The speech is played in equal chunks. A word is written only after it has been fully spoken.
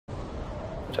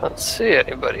Don't see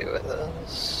anybody with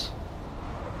us.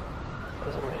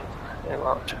 Doesn't mean they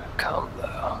won't come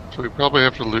though. So we probably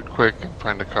have to loot quick and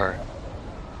find a car.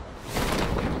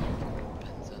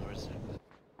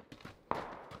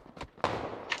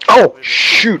 Oh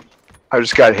shoot! I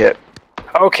just got hit.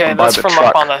 Okay, that's from truck.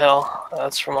 up on the hill.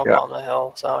 That's from up on the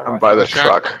hill. So I'm by the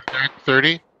truck. Shack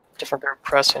 30? Different group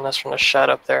pressing us from the shed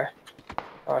up there.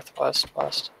 Northwest,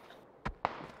 west.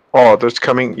 Oh, there's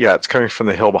coming. Yeah, it's coming from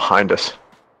the hill behind us.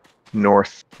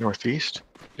 Northeast.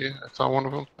 Yeah, I saw one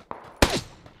of them.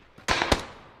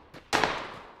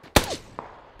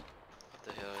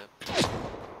 The hill, yep.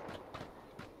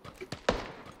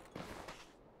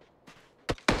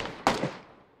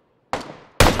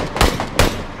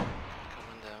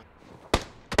 Coming down.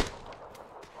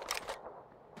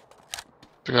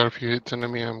 I got a few hits into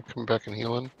me. I'm coming back and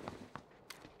healing.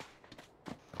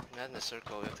 Not in the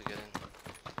circle, we have to get in.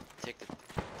 Take the...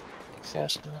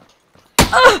 Yes.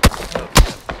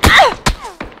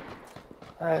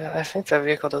 I think that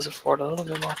vehicle does afford a little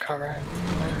bit more cover.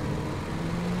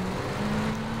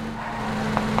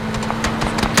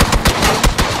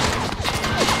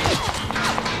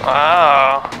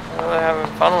 Wow, really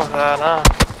having fun with that, huh?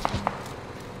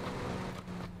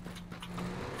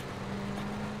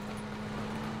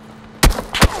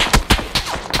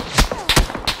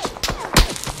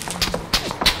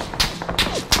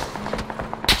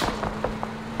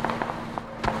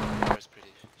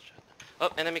 Oh,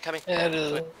 enemy coming. Yeah, it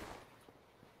is.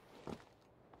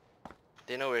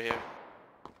 They know we're here.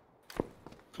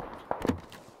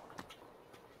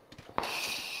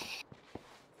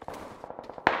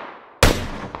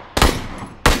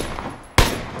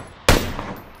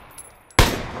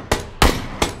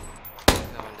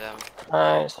 Going down.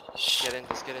 Nice. Get in,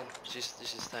 let's get in. This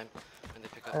is time when they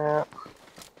pick up. Yeah.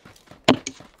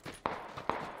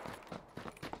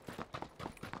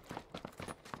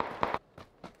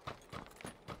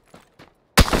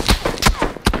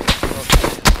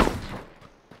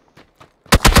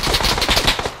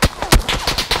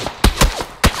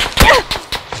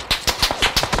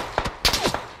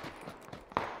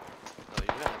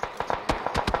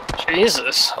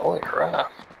 Jesus, holy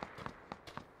crap.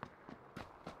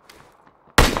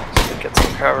 Get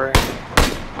some cover.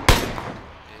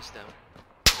 He's down.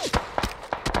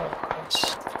 Oh, that's...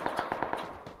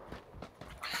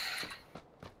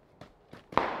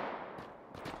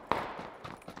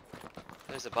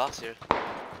 There's a box here.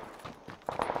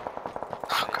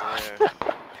 Oh, God. There.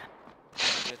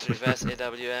 Military vest,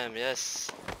 AWM,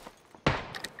 yes.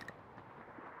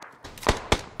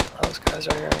 Those guys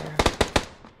are here.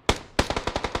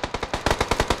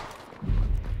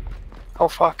 Oh,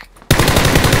 fuck.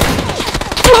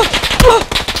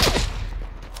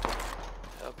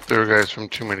 There were guys from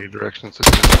too many directions that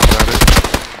didn't got it.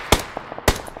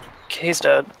 Okay, he's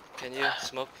dead. Can you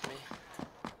smoke me?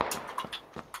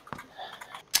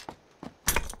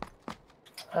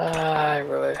 I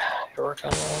really need to work on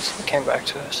this. It came back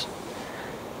to us.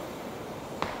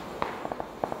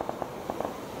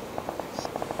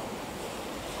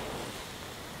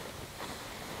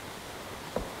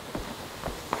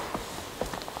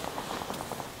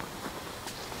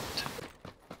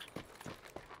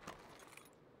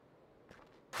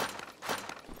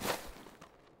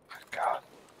 God.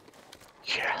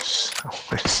 Yes. I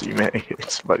want to see Manny hit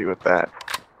somebody with that.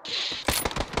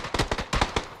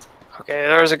 Okay,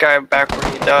 there was a guy back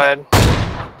where he died.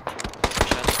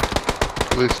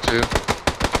 At least two.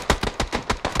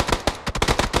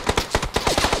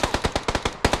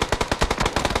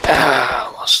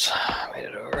 Almost made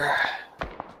it over.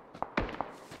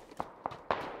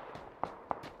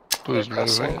 Blue's They're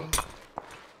pressing. moving.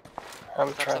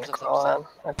 I'm trying to crawl in.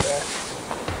 Okay.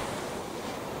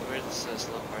 Where's the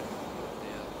slow part?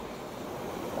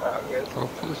 Oh, good.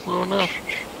 Hopefully slow enough.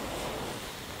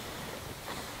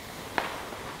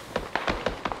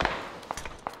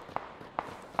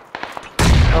 I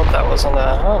hope that wasn't a...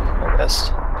 Oh, I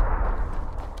missed.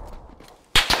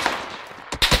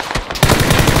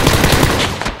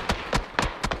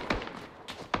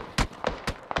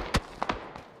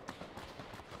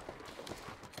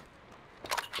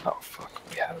 Oh, fuck.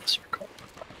 We have a circle.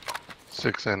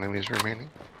 6 enemies remaining.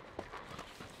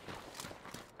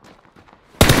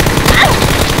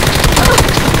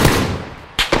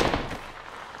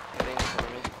 Getting cover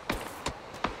me.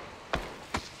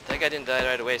 That guy didn't die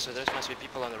right away, so there must be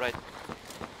people on the right.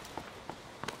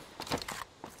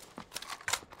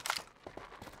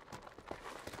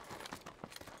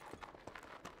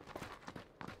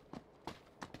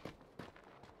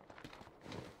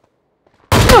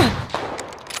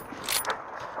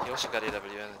 He also got AWM,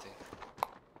 I think.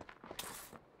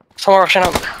 Someone rushing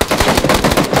up.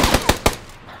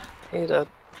 He did.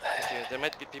 Thank you. There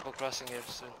might be people crossing here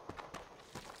soon.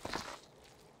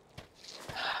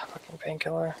 Fucking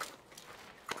painkiller.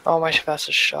 Oh, my vest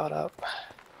is shot up.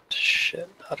 Shit,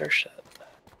 utter shit.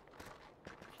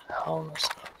 Hell in the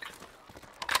stomach.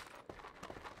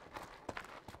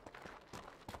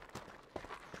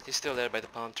 He's still there by the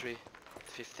palm tree.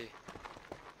 50.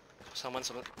 Someone.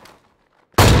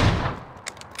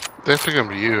 They have to come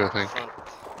to you, I think. Front.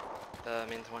 I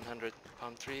mean 100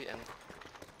 palm tree and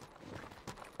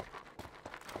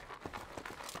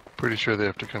Pretty sure they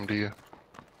have to come to you.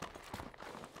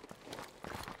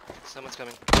 someone's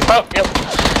coming. Oh, yep.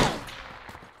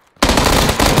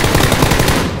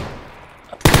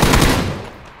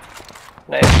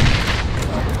 Nate.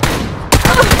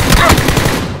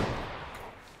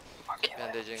 Fucking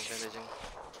Bandaging.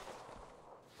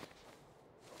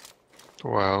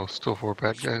 Wow, still 4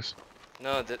 bad guys.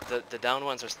 No, the down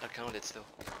ones are counted still.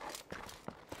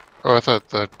 Oh, I thought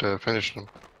that finished them.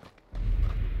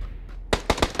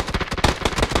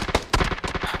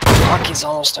 fuck, he's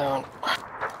almost down.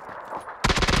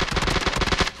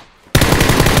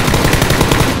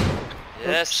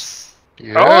 Yes.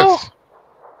 Yes! Oh!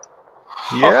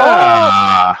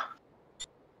 Yeah.